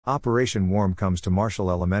Operation Warm comes to Marshall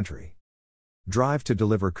Elementary. Drive to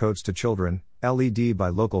deliver coats to children, LED by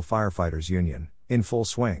local firefighters union, in full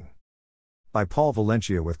swing. By Paul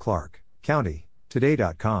Valencia with Clark County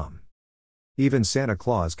Today.com. Even Santa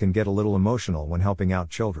Claus can get a little emotional when helping out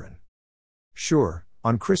children. Sure,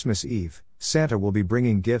 on Christmas Eve, Santa will be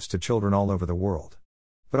bringing gifts to children all over the world.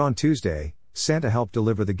 But on Tuesday, Santa helped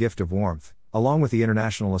deliver the gift of warmth, along with the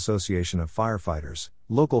International Association of Firefighters,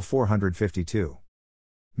 Local 452.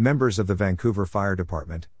 Members of the Vancouver Fire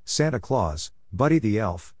Department, Santa Claus, Buddy the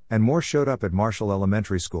Elf, and more showed up at Marshall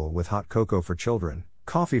Elementary School with hot cocoa for children,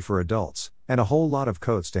 coffee for adults, and a whole lot of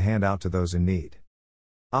coats to hand out to those in need.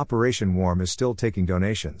 Operation Warm is still taking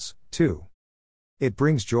donations, too. It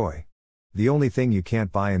brings joy. The only thing you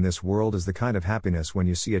can't buy in this world is the kind of happiness when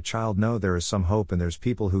you see a child know there is some hope and there's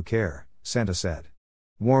people who care, Santa said.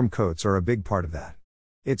 Warm coats are a big part of that.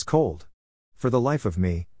 It's cold. For the life of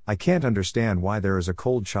me, I can't understand why there is a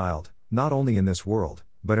cold child, not only in this world,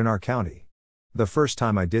 but in our county. The first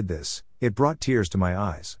time I did this, it brought tears to my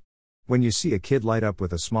eyes. When you see a kid light up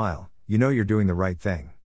with a smile, you know you're doing the right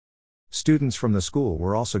thing. Students from the school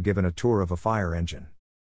were also given a tour of a fire engine.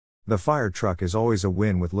 The fire truck is always a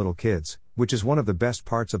win with little kids, which is one of the best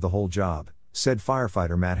parts of the whole job, said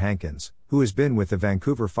firefighter Matt Hankins, who has been with the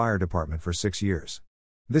Vancouver Fire Department for 6 years.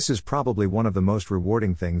 This is probably one of the most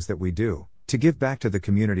rewarding things that we do, to give back to the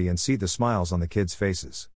community and see the smiles on the kids'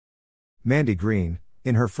 faces. Mandy Green,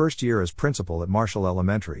 in her first year as principal at Marshall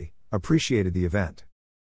Elementary, appreciated the event.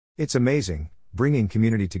 It's amazing, bringing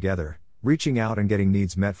community together, reaching out and getting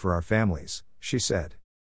needs met for our families, she said.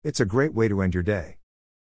 It's a great way to end your day.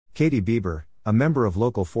 Katie Bieber, a member of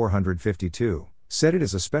Local 452, said it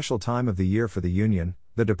is a special time of the year for the union,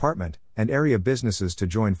 the department, and area businesses to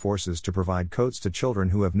join forces to provide coats to children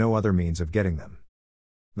who have no other means of getting them.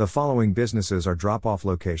 The following businesses are drop-off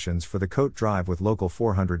locations for the coat drive with Local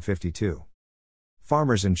 452.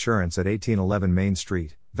 Farmers Insurance at 1811 Main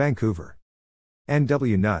Street, Vancouver.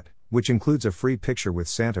 NW Nut, which includes a free picture with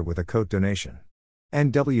Santa with a coat donation.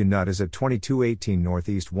 NW Nut is at 2218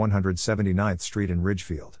 Northeast 179th Street in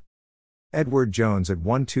Ridgefield. Edward Jones at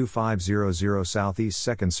 12500 Southeast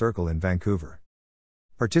 2nd Circle in Vancouver.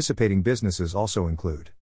 Participating businesses also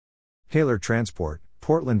include Haler Transport,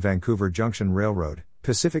 Portland Vancouver Junction Railroad,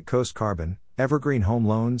 Pacific Coast Carbon, Evergreen Home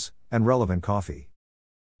Loans, and Relevant Coffee.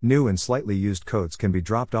 New and slightly used coats can be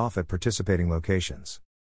dropped off at participating locations.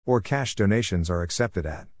 Or cash donations are accepted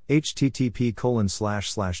at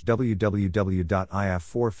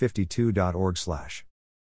http://www.if452.org/.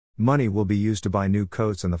 Money will be used to buy new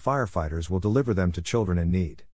coats and the firefighters will deliver them to children in need.